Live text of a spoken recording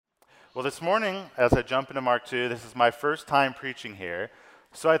Well, this morning, as I jump into Mark 2, this is my first time preaching here.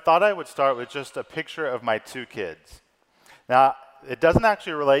 So I thought I would start with just a picture of my two kids. Now, it doesn't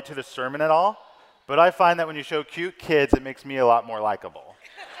actually relate to the sermon at all, but I find that when you show cute kids, it makes me a lot more likable.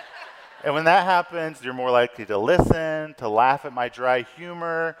 And when that happens, you're more likely to listen, to laugh at my dry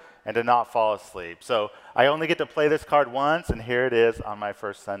humor, and to not fall asleep. So I only get to play this card once, and here it is on my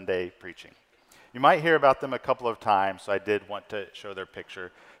first Sunday preaching. You might hear about them a couple of times, so I did want to show their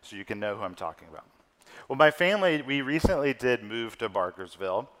picture so you can know who I'm talking about. Well, my family, we recently did move to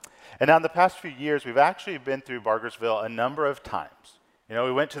Bargersville. And now in the past few years, we've actually been through Bargersville a number of times. You know,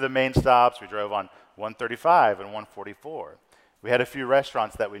 we went to the main stops. We drove on 135 and 144. We had a few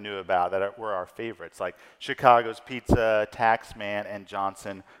restaurants that we knew about that were our favorites, like Chicago's Pizza, Taxman, and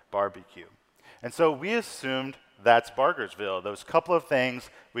Johnson Barbecue. And so we assumed that's Bargersville. Those couple of things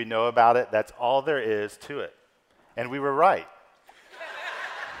we know about it, that's all there is to it. And we were right.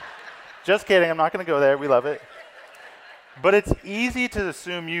 Just kidding, I'm not going to go there. We love it. But it's easy to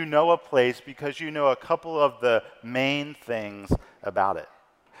assume you know a place because you know a couple of the main things about it.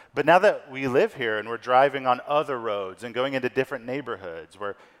 But now that we live here and we're driving on other roads and going into different neighborhoods,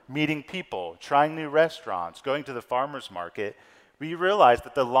 we're meeting people, trying new restaurants, going to the farmer's market, we realize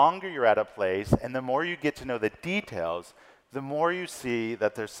that the longer you're at a place and the more you get to know the details, the more you see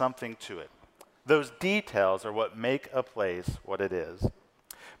that there's something to it. Those details are what make a place what it is.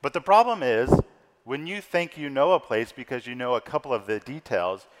 But the problem is, when you think you know a place because you know a couple of the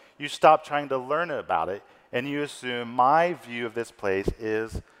details, you stop trying to learn about it and you assume my view of this place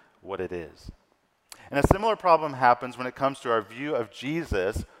is what it is. And a similar problem happens when it comes to our view of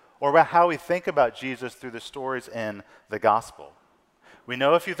Jesus or about how we think about Jesus through the stories in the gospel. We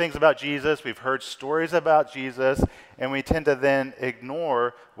know a few things about Jesus, we've heard stories about Jesus, and we tend to then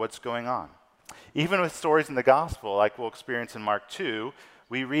ignore what's going on. Even with stories in the gospel, like we'll experience in Mark 2,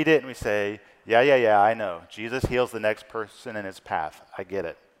 we read it and we say, yeah, I know. Jesus heals the next person in his path. I get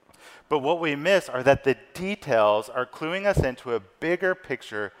it. But what we miss are that the details are cluing us into a bigger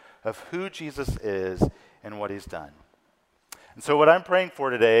picture of who Jesus is and what he's done. And so what I'm praying for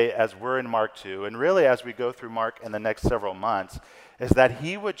today as we're in Mark 2, and really as we go through Mark in the next several months, is that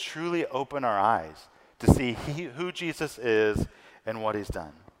he would truly open our eyes to see who Jesus is and what he's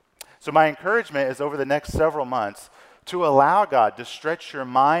done. So my encouragement is over the next several months to allow God to stretch your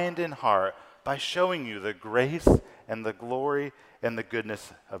mind and heart by showing you the grace and the glory and the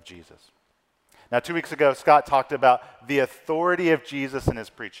goodness of Jesus. Now, 2 weeks ago, Scott talked about the authority of Jesus in his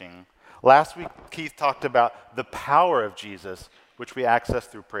preaching. Last week, Keith talked about the power of Jesus, which we access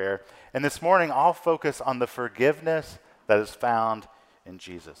through prayer. And this morning, I'll focus on the forgiveness that is found in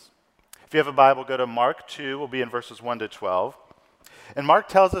Jesus. If you have a Bible, go to Mark 2. We'll be in verses 1 to 12. And Mark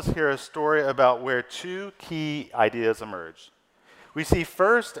tells us here a story about where two key ideas emerge. We see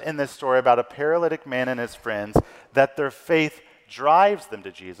first in this story about a paralytic man and his friends that their faith drives them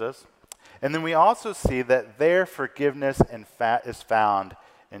to Jesus. And then we also see that their forgiveness is found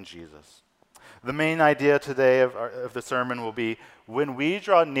in Jesus. The main idea today of the sermon will be when we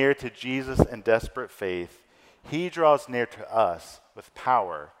draw near to Jesus in desperate faith, he draws near to us with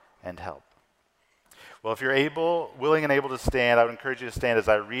power and help. Well, if you're willing and able to stand, I would encourage you to stand as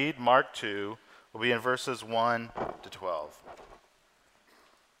I read Mark 2. We'll be in verses 1 to 12.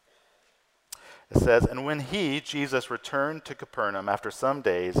 It says, "And when he, Jesus, returned to Capernaum after some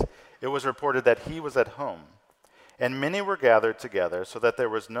days, it was reported that he was at home. And many were gathered together so that there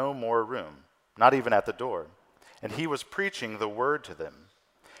was no more room, not even at the door. And he was preaching the word to them.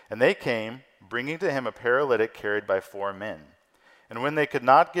 And they came, bringing to him a paralytic carried by 4 men. And when they could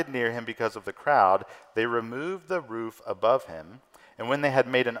not get near him because of the crowd, they removed the roof above him. And when they had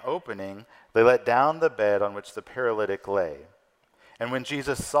made an opening, they let down the bed on which the paralytic lay. And when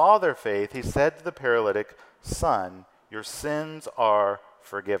Jesus saw their faith, he said to the paralytic, 'Son, your sins are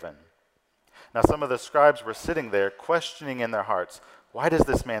forgiven.' Now some of the scribes were sitting there, questioning in their hearts, 'Why does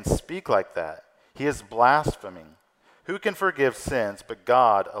this man speak like that? He is blaspheming. Who can forgive sins but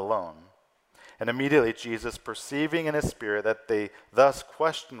God alone?' And immediately Jesus, perceiving in his spirit that they thus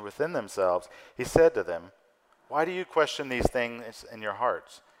questioned within themselves, he said to them, 'Why do you question these things in your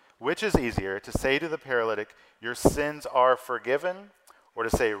hearts? Which is easier, to say to the paralytic, "Your sins are forgiven," or to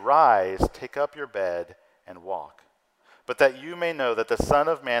say, "Rise, take up your bed, and walk"? But that you may know that the Son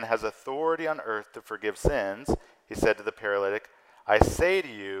of Man has authority on earth to forgive sins,' he said to the paralytic, 'I say to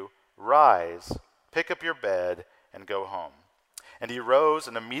you, rise, pick up your bed, and go home.' And he rose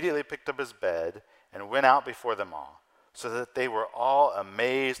and immediately picked up his bed and went out before them all, so that they were all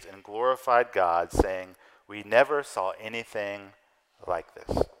amazed and glorified God, saying, 'We never saw anything like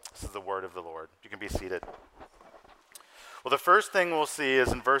this.'" This is the word of the Lord. You can be seated. Well, the first thing we'll see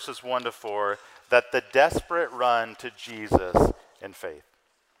is in verses 1 to 4 that the desperate run to Jesus in faith.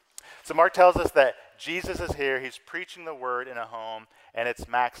 So Mark tells us that Jesus is here, he's preaching the word in a home, and it's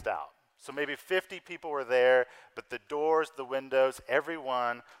maxed out. So maybe 50 people were there, but the doors, the windows,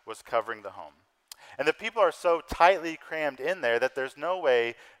 everyone was covering the home. And the people are so tightly crammed in there that there's no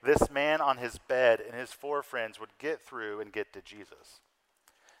way this man on his bed and his 4 friends would get through and get to Jesus.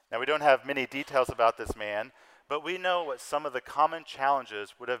 Now, we don't have many details about this man, but we know what some of the common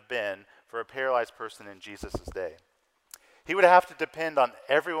challenges would have been for a paralyzed person in Jesus' day. He would have to depend on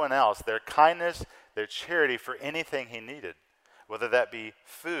everyone else, their kindness, their charity for anything he needed, whether that be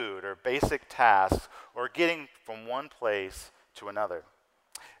food or basic tasks or getting from one place to another.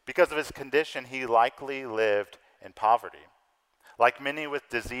 Because of his condition, he likely lived in poverty. Like many with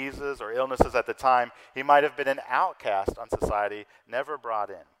diseases or illnesses at the time, he might have been an outcast on society, never brought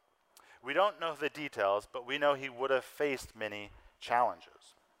in. We don't know the details, but we know he would have faced many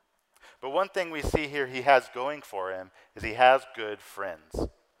challenges. But one thing we see here he has going for him is he has good friends.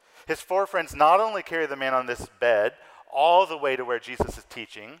 His 4 friends not only carry the man on this bed all the way to where Jesus is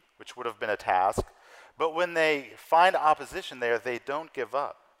teaching, which would have been a task, but when they find opposition there, they don't give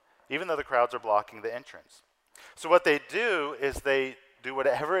up, even though the crowds are blocking the entrance. So what they do is they do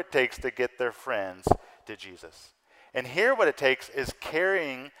whatever it takes to get their friends to Jesus. And here what it takes is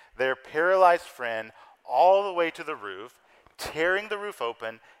carrying their paralyzed friend all the way to the roof, tearing the roof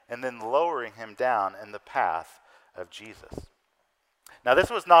open, and then lowering him down in the path of Jesus. Now, this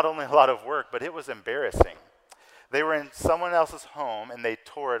was not only a lot of work, but it was embarrassing. They were in someone else's home, and they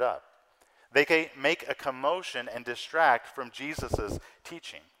tore it up. They can make a commotion and distract from Jesus'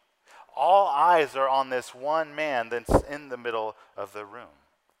 teaching. All eyes are on this one man that's in the middle of the room.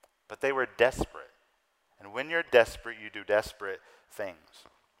 But they were desperate. And when you're desperate, you do desperate things.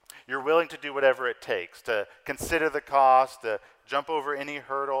 You're willing to do whatever it takes, to consider the cost, to jump over any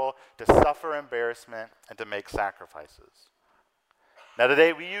hurdle, to suffer embarrassment, and to make sacrifices. Now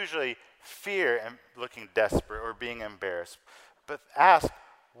today, we usually fear looking desperate or being embarrassed, but ask,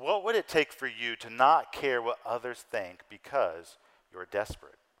 what would it take for you to not care what others think because you're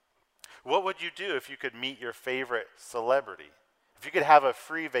desperate? What would you do if you could meet your favorite celebrity? If you could have a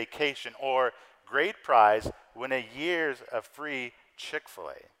free vacation or, great prize, win a year's of free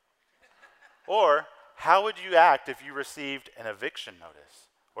Chick-fil-A? Or how would you act if you received an eviction notice,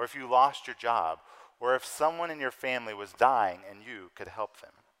 or if you lost your job, or if someone in your family was dying and you could help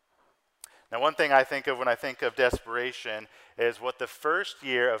them? Now, one thing I think of when I think of desperation is what the first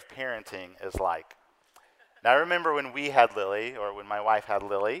year of parenting is like. Now, I remember when we had Lily, or when my wife had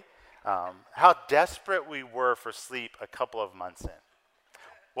Lily, how desperate we were for sleep a couple of months in.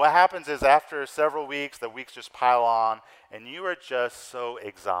 What happens is after several weeks, the weeks just pile on, and you are just so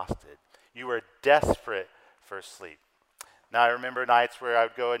exhausted. You are desperate for sleep. Now, I remember nights where I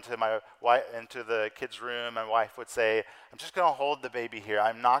would go into into the kids' room, and my wife would say, I'm just going to hold the baby here.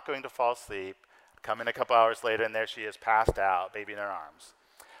 I'm not going to fall asleep. Come in a couple hours later, and there she is, passed out, baby in her arms.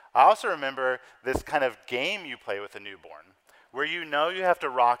 I also remember this kind of game you play with a newborn, where you know you have to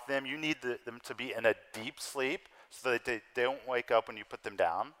rock them. You need them to be in a deep sleep so that they don't wake up when you put them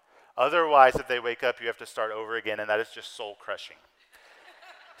down. Otherwise, if they wake up, you have to start over again, and that is just soul-crushing.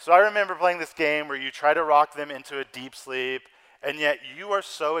 So I remember playing this game where you try to rock them into a deep sleep, and yet you are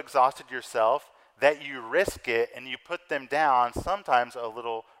so exhausted yourself that you risk it and you put them down sometimes a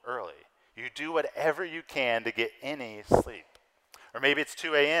little early. You do whatever you can to get any sleep. Or maybe it's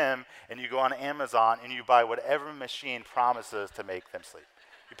 2 a.m. and you go on Amazon and you buy whatever machine promises to make them sleep.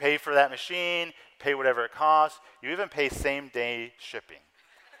 You pay for that machine, pay whatever it costs. You even pay same-day shipping.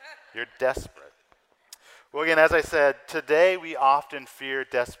 You're desperate. Well, again, as I said, today we often fear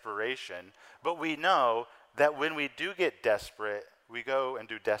desperation, but we know that when we do get desperate, we go and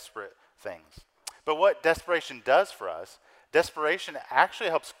do desperate things. But what desperation does for us, desperation actually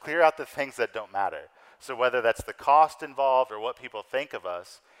helps clear out the things that don't matter. So whether that's the cost involved or what people think of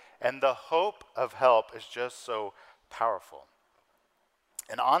us, and the hope of help is just so powerful.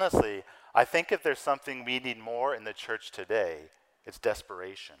 And honestly, I think if there's something we need more in the church today, it's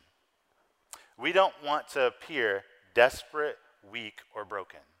desperation. We don't want to appear desperate, weak, or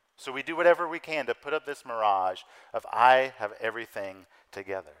broken. So we do whatever we can to put up this mirage of I have everything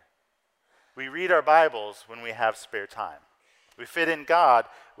together. We read our Bibles when we have spare time. We fit in God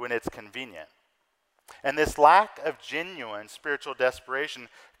when it's convenient. And this lack of genuine spiritual desperation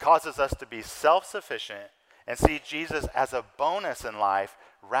causes us to be self-sufficient and see Jesus as a bonus in life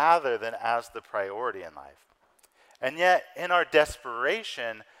rather than as the priority in life. And yet, in our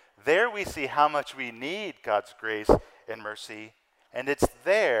desperation, there we see how much we need God's grace and mercy, and it's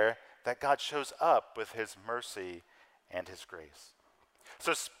there that God shows up with his mercy and his grace.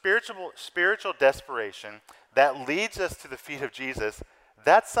 So spiritual desperation that leads us to the feet of Jesus,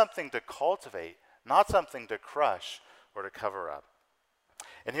 that's something to cultivate, not something to crush or to cover up.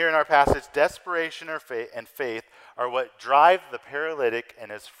 And here in our passage, desperation and faith are what drive the paralytic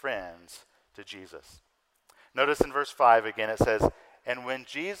and his friends to Jesus. Notice in verse 5 again, it says, "And when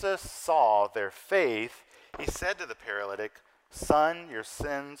Jesus saw their faith, he said to the paralytic, 'Son, your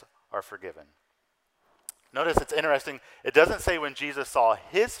sins are forgiven.'" Notice it's interesting. It doesn't say when Jesus saw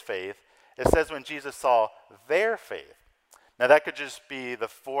his faith. It says when Jesus saw their faith. Now that could just be the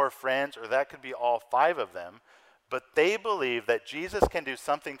four friends, or that could be all five of them. But they believe that Jesus can do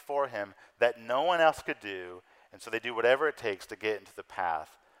something for him that no one else could do, and so they do whatever it takes to get into the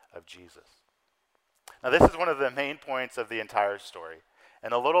path of Jesus. Now this is one of the main points of the entire story.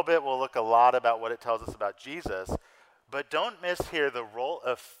 In a little bit, we'll look a lot about what it tells us about Jesus, but don't miss here the role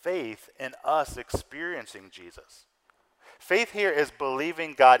of faith in us experiencing Jesus. Faith here is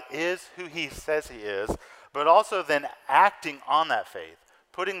believing God is who he says he is, but also then acting on that faith,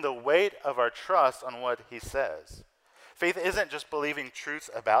 putting the weight of our trust on what he says. Faith isn't just believing truths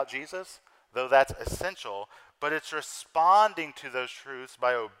about Jesus, though that's essential, but it's responding to those truths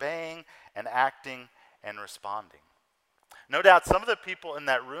by obeying and acting and responding. No doubt some of the people in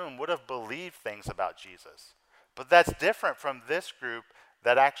that room would have believed things about Jesus, but that's different from this group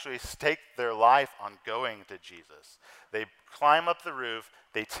that actually staked their life on going to Jesus. They climb up the roof,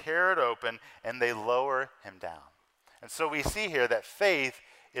 they tear it open, and they lower him down. And so we see here that faith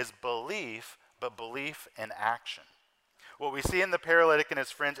is belief, but belief in action. What we see in the paralytic and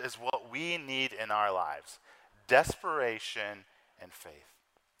his friends is what we need in our lives: desperation and faith.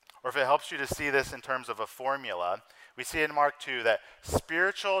 Or if it helps you to see this in terms of a formula, we see in Mark 2 that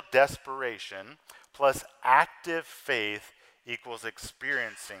spiritual desperation plus active faith equals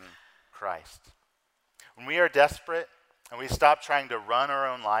experiencing Christ. When we are desperate and we stop trying to run our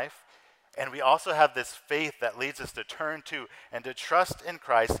own life, and we also have this faith that leads us to turn to and to trust in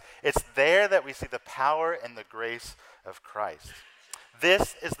Christ, it's there that we see the power and the grace of Christ.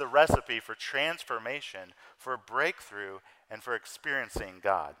 This is the recipe for transformation, for breakthrough, and for experiencing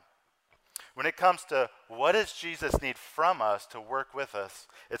God. When it comes to what does Jesus need from us to work with us,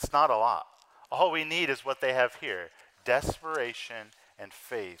 it's not a lot. All we need is what they have here: desperation and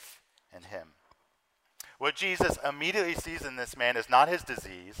faith in him. What Jesus immediately sees in this man is not his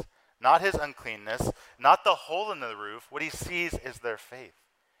disease, not his uncleanness, not the hole in the roof. What he sees is their faith.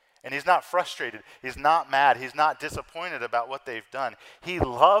 And he's not frustrated. He's not mad. He's not disappointed about what they've done. He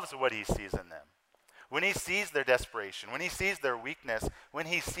loves what he sees in them. When he sees their desperation, when he sees their weakness, when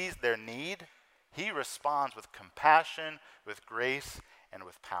he sees their need, he responds with compassion, with grace, and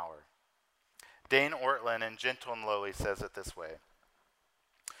with power. Dane Ortlund in Gentle and Lowly says it this way: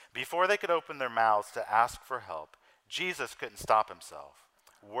 "Before they could open their mouths to ask for help, Jesus couldn't stop himself.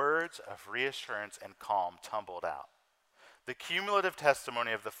 Words of reassurance and calm tumbled out. The cumulative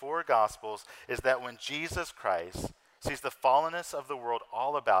testimony of the four Gospels is that when Jesus Christ sees the fallenness of the world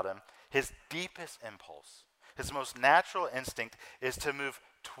all about him, his deepest impulse, his most natural instinct is to move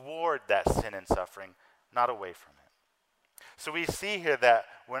toward that sin and suffering, not away from it." So we see here that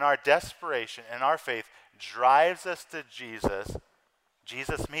when our desperation and our faith drives us to Jesus,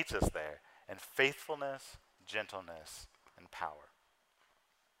 Jesus meets us there in faithfulness, gentleness, and power.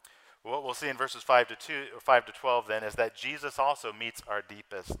 What we'll see in verses 5 to 12 then is that Jesus also meets our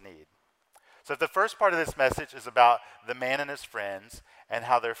deepest need. So if the first part of this message is about the man and his friends and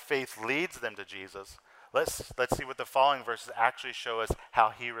how their faith leads them to Jesus, let's see what the following verses actually show us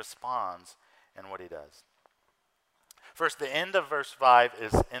how he responds and what he does. First, the end of verse 5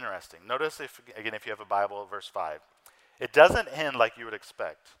 is interesting. Notice, if you have a Bible, verse 5. It doesn't end like you would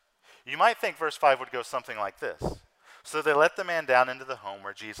expect. You might think verse 5 would go something like this: "So they let the man down into the home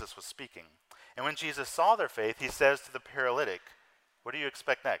where Jesus was speaking. And when Jesus saw their faith, he says to the paralytic," what do you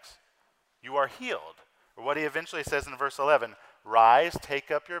expect next? "You are healed." Or what he eventually says in verse 11, "Rise,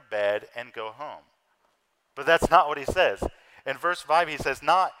 take up your bed, and go home." But that's not what he says. In verse 5, he says,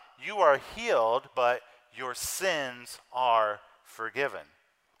 not "you are healed," but "your sins are forgiven."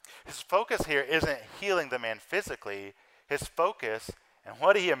 His focus here isn't healing the man physically. His focus and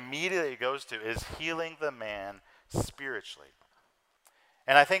what he immediately goes to is healing the man spiritually.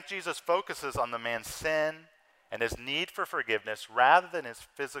 And I think Jesus focuses on the man's sin and his need for forgiveness rather than his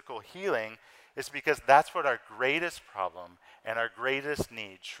physical healing, is because that's what our greatest problem and our greatest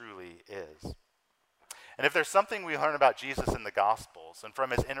need truly is. And if there's something we learn about Jesus in the Gospels and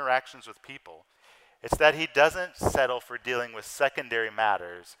from his interactions with people, it's that he doesn't settle for dealing with secondary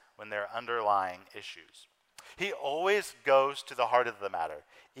matters when there are underlying issues. He always goes to the heart of the matter,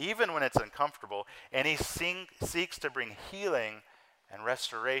 even when it's uncomfortable, and he seeks to bring healing and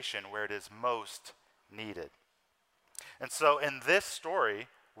restoration where it is most needed. And so in this story,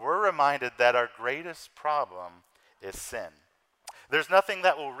 we're reminded that our greatest problem is sin. There's nothing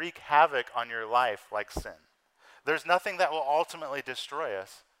that will wreak havoc on your life like sin. There's nothing that will ultimately destroy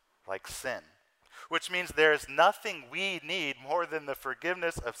us like sin, which means there is nothing we need more than the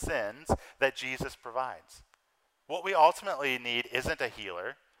forgiveness of sins that Jesus provides. What we ultimately need isn't a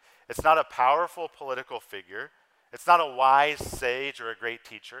healer. It's not a powerful political figure. It's not a wise sage or a great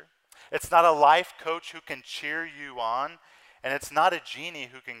teacher. It's not a life coach who can cheer you on. And it's not a genie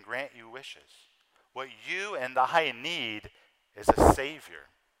who can grant you wishes. What you and I need is a Savior.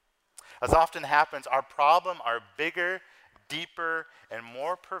 As often happens, our problems are bigger, deeper, and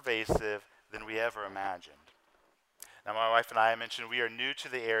more pervasive than we ever imagined. Now, my wife and I mentioned we are new to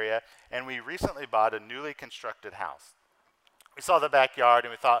the area, and we recently bought a newly constructed house. We saw the backyard,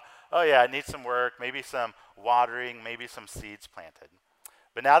 and we thought, oh yeah, it needs some work, maybe some watering, maybe some seeds planted.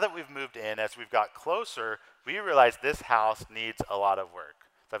 But now that we've moved in, as we've got closer, we realize this house needs a lot of work.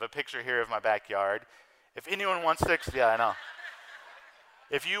 So I have a picture here of my backyard. If anyone wants to, yeah, I know.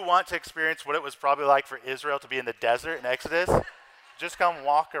 If you want to experience what it was probably like for Israel to be in the desert in Exodus, just come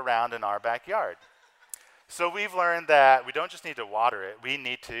walk around in our backyard. So we've learned that we don't just need to water it, we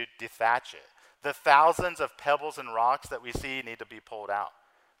need to dethatch it. The thousands of pebbles and rocks that we see need to be pulled out.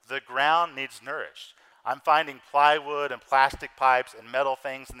 The ground needs nourished. I'm finding plywood and plastic pipes and metal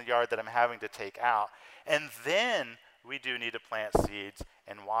things in the yard that I'm having to take out. And then we do need to plant seeds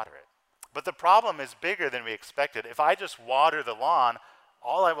and water it. But the problem is bigger than we expected. If I just water the lawn,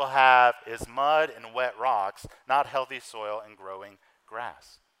 all I will have is mud and wet rocks, not healthy soil and growing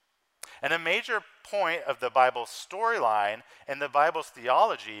grass. And a major point of the Bible's storyline and the Bible's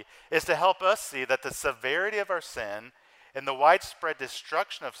theology is to help us see that the severity of our sin and the widespread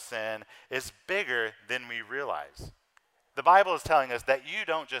destruction of sin is bigger than we realize. The Bible is telling us that you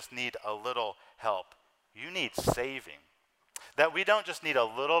don't just need a little help, you need saving. That we don't just need a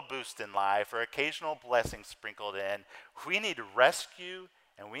little boost in life or occasional blessings sprinkled in. We need rescue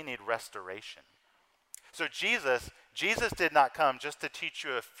and we need restoration. So Jesus did not come just to teach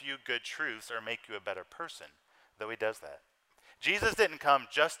you a few good truths or make you a better person, though he does that. Jesus didn't come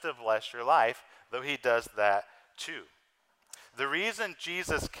just to bless your life, though he does that too. The reason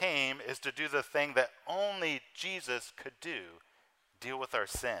Jesus came is to do the thing that only Jesus could do, deal with our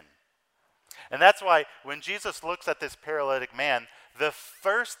sin. And that's why when Jesus looks at this paralytic man, the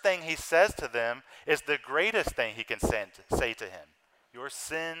first thing he says to them is the greatest thing he can say to him. Your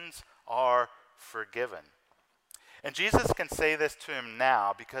sins are forgiven. And Jesus can say this to him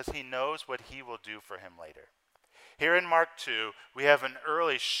now because he knows what he will do for him later. Here in Mark 2, we have an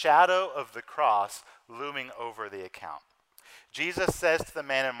early shadow of the cross looming over the account. Jesus says to the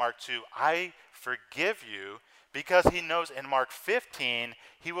man in Mark 2, I forgive you, because he knows in Mark 15,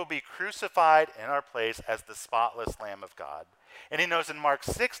 he will be crucified in our place as the spotless Lamb of God. And he knows in Mark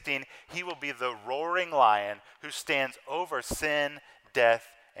 16, he will be the roaring lion who stands over sin, death,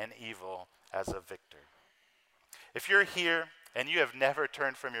 and evil as a victor. If you're here and you have never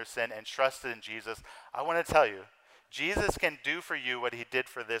turned from your sin and trusted in Jesus, I want to tell you, Jesus can do for you what he did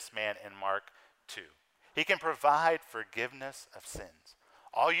for this man in Mark 2. He can provide forgiveness of sins.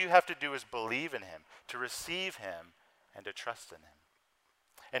 All you have to do is believe in him, to receive him, and to trust in him.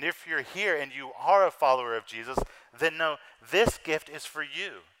 And if you're here and you are a follower of Jesus, then know this gift is for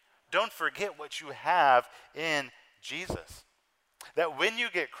you. Don't forget what you have in Jesus. That when you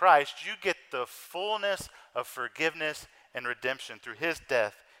get Christ, you get the fullness of forgiveness and redemption through his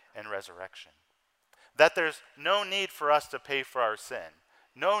death and resurrection. That there's no need for us to pay for our sin.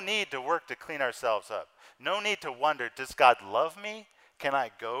 No need to work to clean ourselves up. No need to wonder, does God love me? Can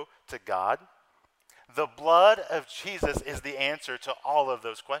I go to God? The blood of Jesus is the answer to all of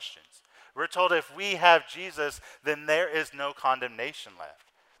those questions. We're told if we have Jesus, then there is no condemnation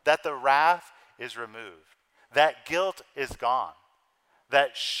left. That the wrath is removed. That guilt is gone.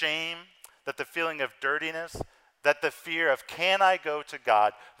 That shame, that the feeling of dirtiness, that the fear of can I go to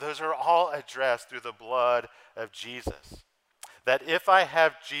God, those are all addressed through the blood of Jesus. That if I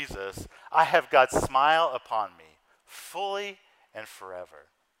have Jesus, I have God's smile upon me, fully and forever.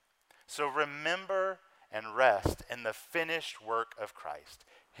 So remember and rest in the finished work of Christ.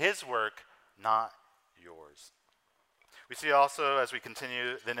 His work, not yours. We see also, as we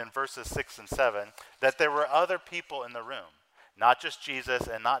continue, then in verses 6 and 7, that there were other people in the room. Not just Jesus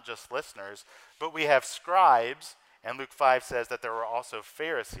and not just listeners, but we have scribes, and Luke 5 says that there were also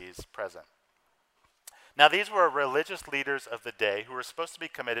Pharisees present. Now these were religious leaders of the day who were supposed to be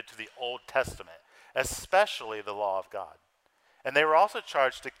committed to the Old Testament. especially the law of God. And they were also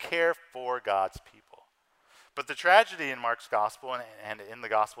charged to care for God's people. But the tragedy in Mark's gospel and in the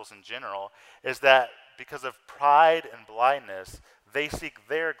gospels in general is that because of pride and blindness, they seek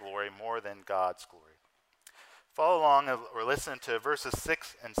their glory more than God's glory. Follow along or listen to verses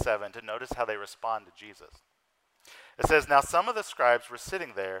 6 and 7 to notice how they respond to Jesus. It says, "Now some of the scribes were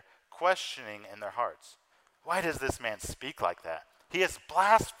sitting there, questioning in their hearts, 'Why does this man speak like that? He is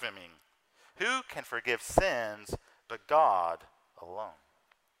blaspheming. Who can forgive sins but God alone?'"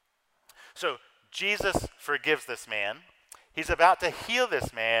 So Jesus forgives this man. He's about to heal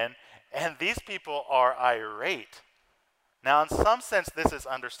this man, and these people are irate. Now, in some sense, this is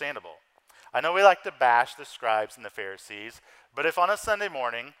understandable. I know we like to bash the scribes and the Pharisees, but if on a Sunday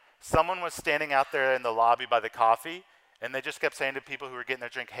morning, someone was standing out there in the lobby by the coffee, and they just kept saying to people who were getting their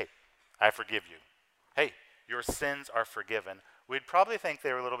drink, "Hey, I forgive you. Hey, your sins are forgiven," we'd probably think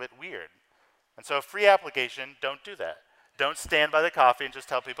they were a little bit weird. And so free application, don't do that. Don't stand by the coffee and just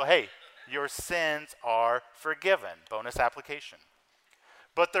tell people, "Hey, your sins are forgiven." Bonus application.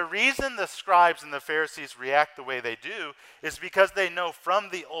 But the reason the scribes and the Pharisees react the way they do is because they know from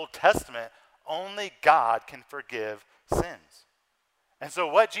the Old Testament only God can forgive sins. And so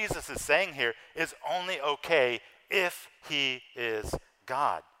what Jesus is saying here is only okay if he is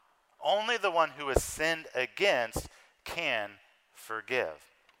God. Only the one who is sinned against can forgive.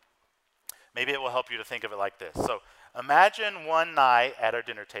 Maybe it will help you to think of it like this. So imagine one night at our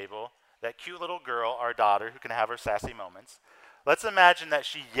dinner table, that cute little girl, our daughter, who can have her sassy moments. Let's imagine that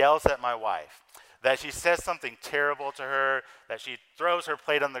she yells at my wife, that she says something terrible to her, that she throws her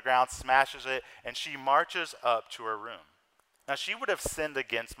plate on the ground, smashes it, and she marches up to her room. Now, she would have sinned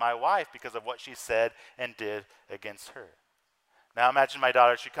against my wife because of what she said and did against her. Now, imagine my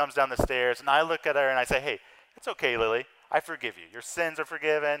daughter, she comes down the stairs, and I look at her and I say, "Hey, it's okay, Lily. I forgive you. Your sins are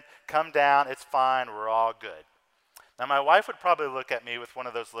forgiven. Come down. It's fine. We're all good." Now, my wife would probably look at me with one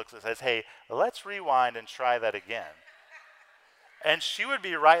of those looks that says, "Hey, let's rewind and try that again." And she would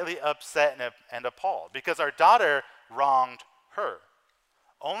be rightly upset and appalled because our daughter wronged her.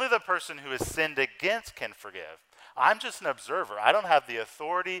 Only the person who is sinned against can forgive. I'm just an observer. I don't have the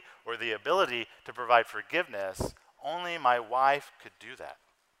authority or the ability to provide forgiveness. Only my wife could do that.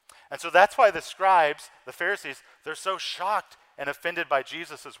 And so that's why the scribes, the Pharisees, they're so shocked and offended by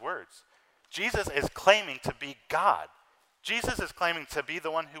Jesus' words. Jesus is claiming to be God. Jesus is claiming to be the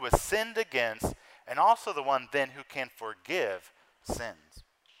one who was sinned against and also the one then who can forgive sins.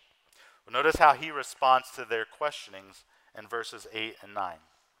 Well, notice how he responds to their questionings in verses 8 and 9.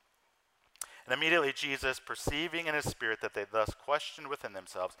 "And immediately Jesus, perceiving in his spirit that they thus questioned within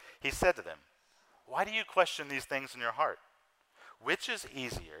themselves, he said to them, 'Why do you question these things in your heart? Which is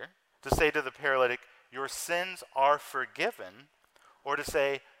easier, to say to the paralytic, your sins are forgiven, or to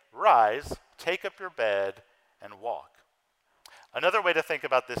say, rise, take up your bed, and walk?' Another way to think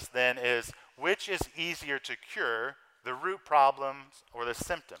about this then is, which is easier to cure, the root problems or the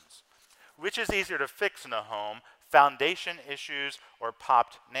symptoms? Which is easier to fix in a home, foundation issues or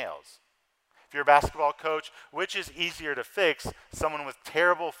popped nails? If you're a basketball coach, which is easier to fix, someone with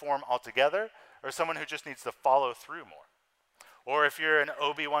terrible form altogether or someone who just needs to follow through more? Or if you're an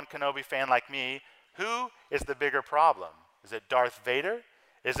Obi-Wan Kenobi fan like me, who is the bigger problem? Is it Darth Vader?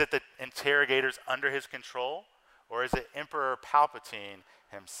 Is it the interrogators under his control? Or is it Emperor Palpatine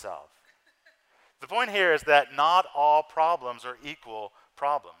himself? The point here is that not all problems are equal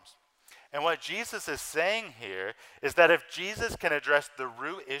problems. And what Jesus is saying here is that if Jesus can address the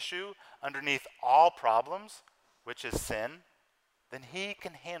root issue underneath all problems, which is sin, then he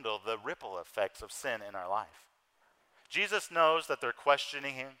can handle the ripple effects of sin in our life. Jesus knows that they're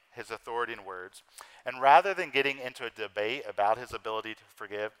questioning his authority and words, and rather than getting into a debate about his ability to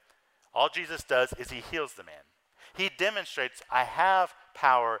forgive, all Jesus does is he heals the man. He demonstrates, I have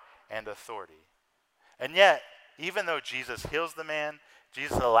power and authority. And yet, even though Jesus heals the man,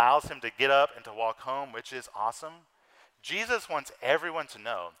 Jesus allows him to get up and to walk home, which is awesome. Jesus wants everyone to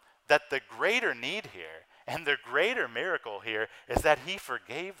know that the greater need here and the greater miracle here is that he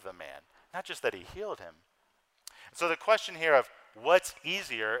forgave the man, not just that he healed him. So the question here of what's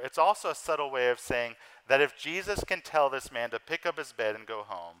easier, it's also a subtle way of saying that if Jesus can tell this man to pick up his bed and go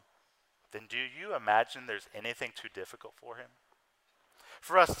home, then do you imagine there's anything too difficult for him?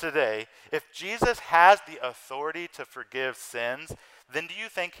 For us today, if Jesus has the authority to forgive sins, then do you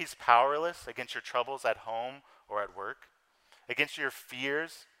think he's powerless against your troubles at home or at work? Against your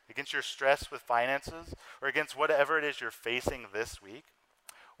fears, against your stress with finances, or against whatever it is you're facing this week?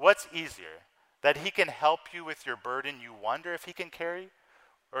 What's easier? That he can help you with your burden you wonder if he can carry?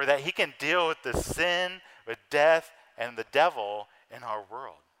 Or that he can deal with the sin, with death, and the devil in our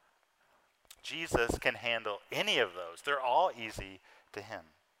world? Jesus can handle any of those. They're all easy to him.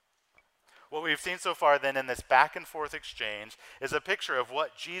 What we've seen so far then in this back and forth exchange is a picture of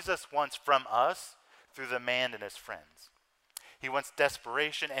what Jesus wants from us through the man and his friends. He wants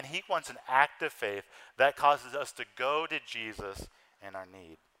desperation, and he wants an act of faith that causes us to go to Jesus in our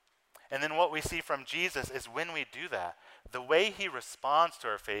need. And then what we see from Jesus is when we do that, the way he responds to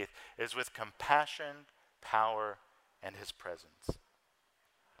our faith is with compassion, power, and his presence.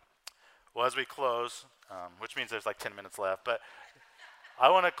 Well, as we close, which means there's like 10 minutes left, but I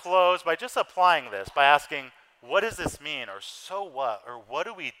want to close by just applying this, by asking, what does this mean? Or so what? Or what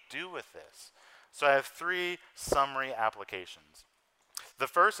do we do with this? So I have 3 summary applications. The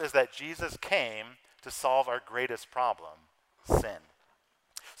first is that Jesus came to solve our greatest problem, sin.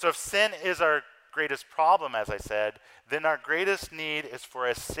 So if sin is our greatest problem, as I said, then our greatest need is for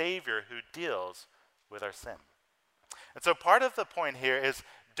a Savior who deals with our sin. And so part of the point here is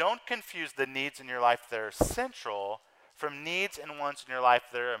don't confuse the needs in your life that are central from needs and wants in your life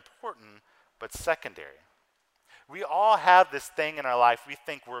that are important but secondary. We all have this thing in our life we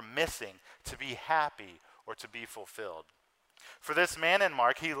think we're missing to be happy or to be fulfilled. For this man in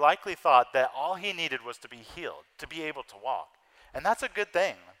Mark, he likely thought that all he needed was to be healed, to be able to walk. And that's a good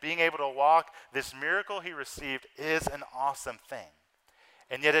thing. Being able to walk, this miracle he received, is an awesome thing.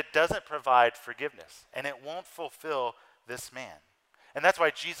 And yet it doesn't provide forgiveness, and it won't fulfill this man. And that's why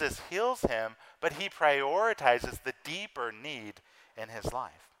Jesus heals him, but he prioritizes the deeper need in his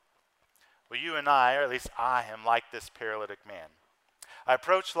life. Well, you and I, or at least I, am like this paralytic man. I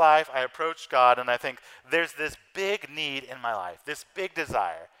approach life, I approach God, and I think there's this big need in my life, this big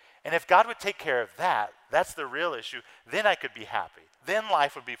desire. And if God would take care of that, that's the real issue, then I could be happy. Then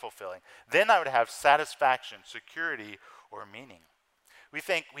life would be fulfilling. Then I would have satisfaction, security, or meaning. We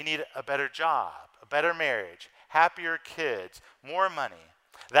think we need a better job, a better marriage, happier kids, more money,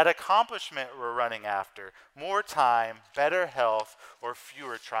 that accomplishment we're running after, more time, better health, or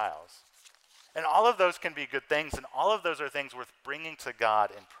fewer trials. And all of those can be good things, and all of those are things worth bringing to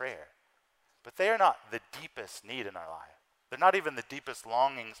God in prayer. But they are not the deepest need in our life. They're not even the deepest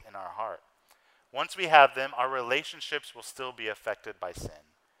longings in our heart. Once we have them, our relationships will still be affected by sin.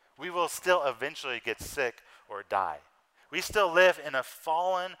 We will still eventually get sick or die. We still live in a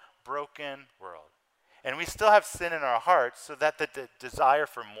fallen, broken world. And we still have sin in our hearts, so that the desire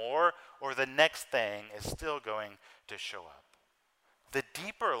for more or the next thing is still going to show up. The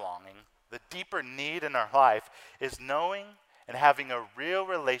deeper longing, the deeper need in our life is knowing and having a real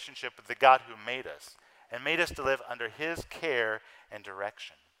relationship with the God who made us and made us to live under his care and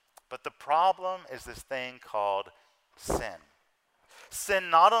direction. But the problem is this thing called sin. Sin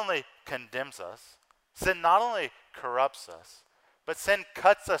not only condemns us, sin not only corrupts us, but sin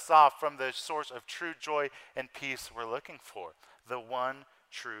cuts us off from the source of true joy and peace we're looking for, the one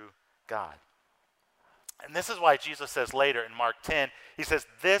true God. And this is why Jesus says later in Mark 10, he says,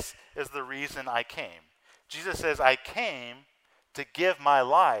 this is the reason I came. Jesus says, I came to give my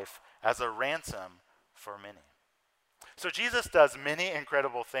life as a ransom for many. So Jesus does many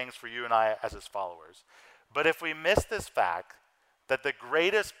incredible things for you and I as his followers. But if we miss this fact that the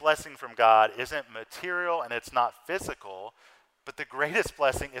greatest blessing from God isn't material and it's not physical, but the greatest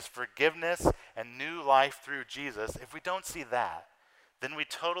blessing is forgiveness and new life through Jesus, if we don't see that, then we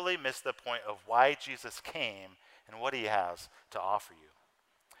totally miss the point of why Jesus came and what he has to offer you.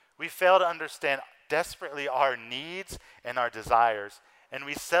 We fail to understand desperately our needs and our desires, and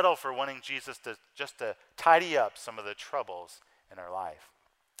we settle for wanting Jesus to tidy up some of the troubles in our life.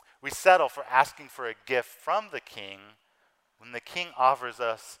 We settle for asking for a gift from the king when the king offers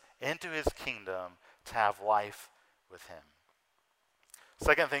us into his kingdom to have life with him.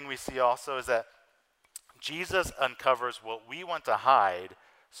 Second thing we see also is that Jesus uncovers what we want to hide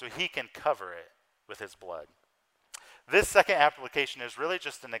so he can cover it with his blood. This second application is really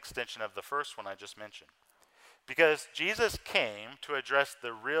just an extension of the first one I just mentioned. Because Jesus came to address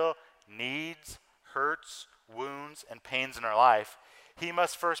the real needs, hurts, wounds, and pains in our life, he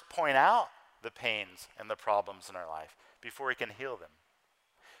must first point out the pains and the problems in our life before he can heal them.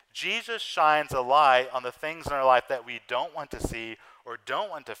 Jesus shines a light on the things in our life that we don't want to see or don't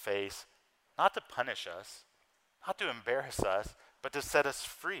want to face, not to punish us, not to embarrass us, but to set us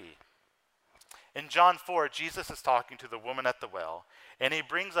free. In John 4, Jesus is talking to the woman at the well, and he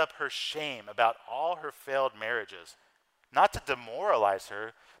brings up her shame about all her failed marriages, not to demoralize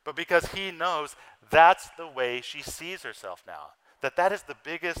her, but because he knows that's the way she sees herself now, that is the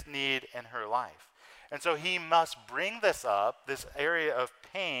biggest need in her life. And so he must bring this up, this area of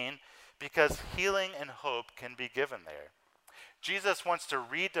pain, because healing and hope can be given there. Jesus wants to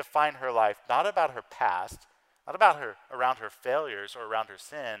redefine her life, not about her past, not about her around her failures or around her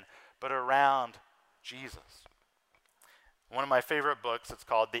sin, but around Jesus. One of my favorite books, it's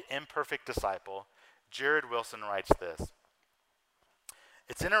called The Imperfect Disciple. Jared Wilson writes this: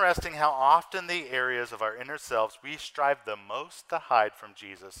 "It's interesting how often the areas of our inner selves we strive the most to hide from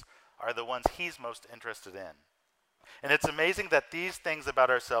Jesus are the ones he's most interested in. And it's amazing that these things about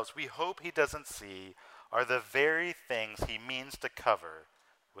ourselves we hope he doesn't see are the very things he means to cover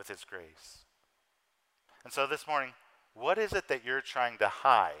with his grace." And so this morning, what is it that you're trying to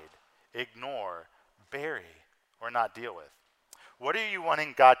hide, ignore, bury, or not deal with? What are you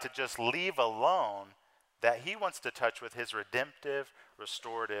wanting God to just leave alone that he wants to touch with his redemptive,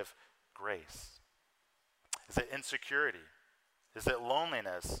 restorative grace? Is it insecurity? Is it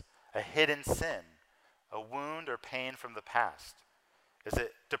loneliness, a hidden sin, a wound or pain from the past? Is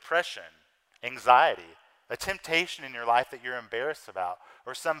it depression, anxiety, a temptation in your life that you're embarrassed about,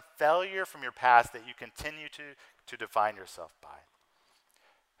 or some failure from your past that you continue to define yourself by?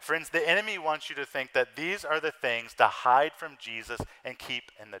 Friends, the enemy wants you to think that these are the things to hide from Jesus and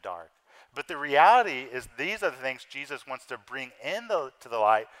keep in the dark. But the reality is these are the things Jesus wants to bring to the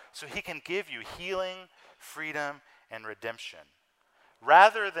light so he can give you healing, freedom, and redemption.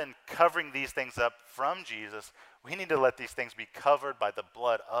 Rather than covering these things up from Jesus, we need to let these things be covered by the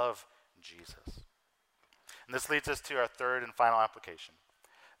blood of Jesus. And this leads us to our third and final application,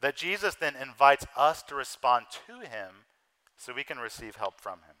 that Jesus then invites us to respond to him so we can receive help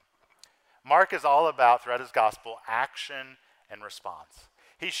from him. Mark is all about, throughout his gospel, action and response.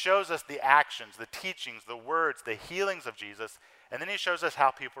 He shows us the actions, the teachings, the words, the healings of Jesus, and then he shows us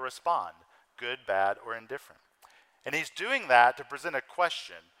how people respond, good, bad, or indifferent. And he's doing that to present a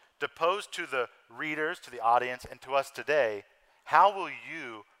question, to pose to the readers, to the audience, and to us today: how will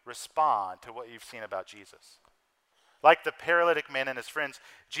you respond to what you've seen about Jesus? Like the paralytic man and his friends,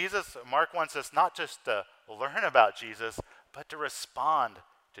 Mark wants us not just to learn about Jesus, but to respond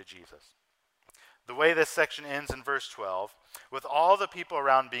to Jesus. The way this section ends in verse 12, with all the people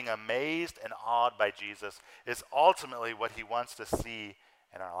around being amazed and awed by Jesus, is ultimately what he wants to see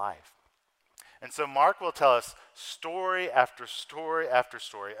in our life. And so Mark will tell us story after story after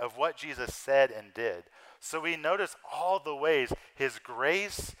story of what Jesus said and did. So we notice all the ways his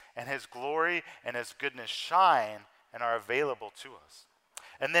grace and his glory and his goodness shine and are available to us.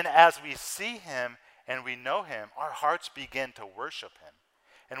 And then as we see him and we know him, our hearts begin to worship him.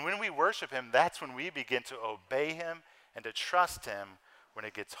 And when we worship him, that's when we begin to obey him and to trust him when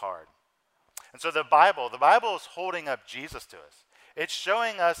it gets hard. And so the Bible is holding up Jesus to us. It's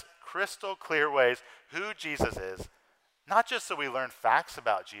showing us crystal clear ways who Jesus is, not just so we learn facts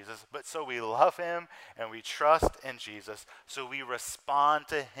about Jesus, but so we love him and we trust in Jesus, so we respond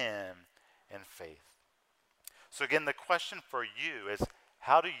to him in faith. So again, the question for you is,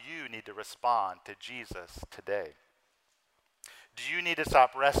 how do you need to respond to Jesus today? Do you need to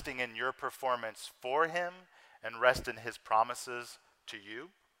stop resting in your performance for him and rest in his promises to you?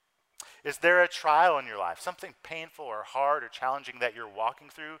 Is there a trial in your life, something painful or hard or challenging that you're walking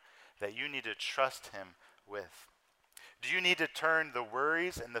through that you need to trust him with? Do you need to turn the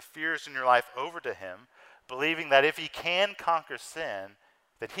worries and the fears in your life over to him, believing that if he can conquer sin,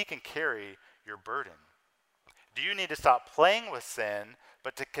 that he can carry your burden? Do you need to stop playing with sin,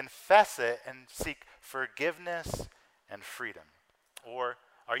 but to confess it and seek forgiveness and freedom? Or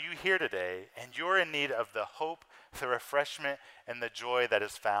are you here today and you're in need of the hope, the refreshment, and the joy that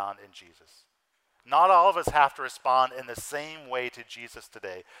is found in Jesus? Not all of us have to respond in the same way to Jesus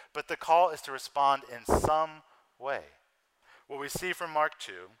today, but the call is to respond in some way. What we see from Mark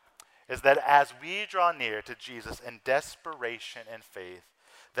 2 is that as we draw near to Jesus in desperation and faith,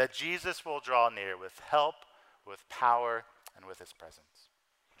 that Jesus will draw near with help, with power, and with his presence.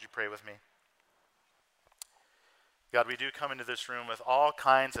 Would you pray with me? God, we do come into this room with all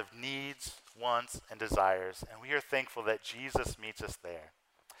kinds of needs, wants, and desires, and we are thankful that Jesus meets us there,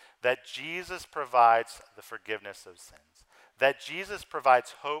 that Jesus provides the forgiveness of sins, that Jesus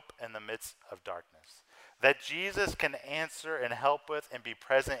provides hope in the midst of darkness, that Jesus can answer and help with and be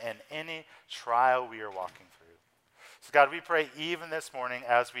present in any trial we are walking through. So God, we pray even this morning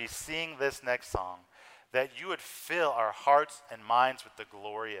as we sing this next song, that you would fill our hearts and minds with the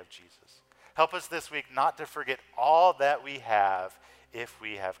glory of Jesus. Help us this week not to forget all that we have if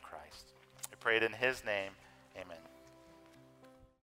we have Christ. I pray it in his name. Amen.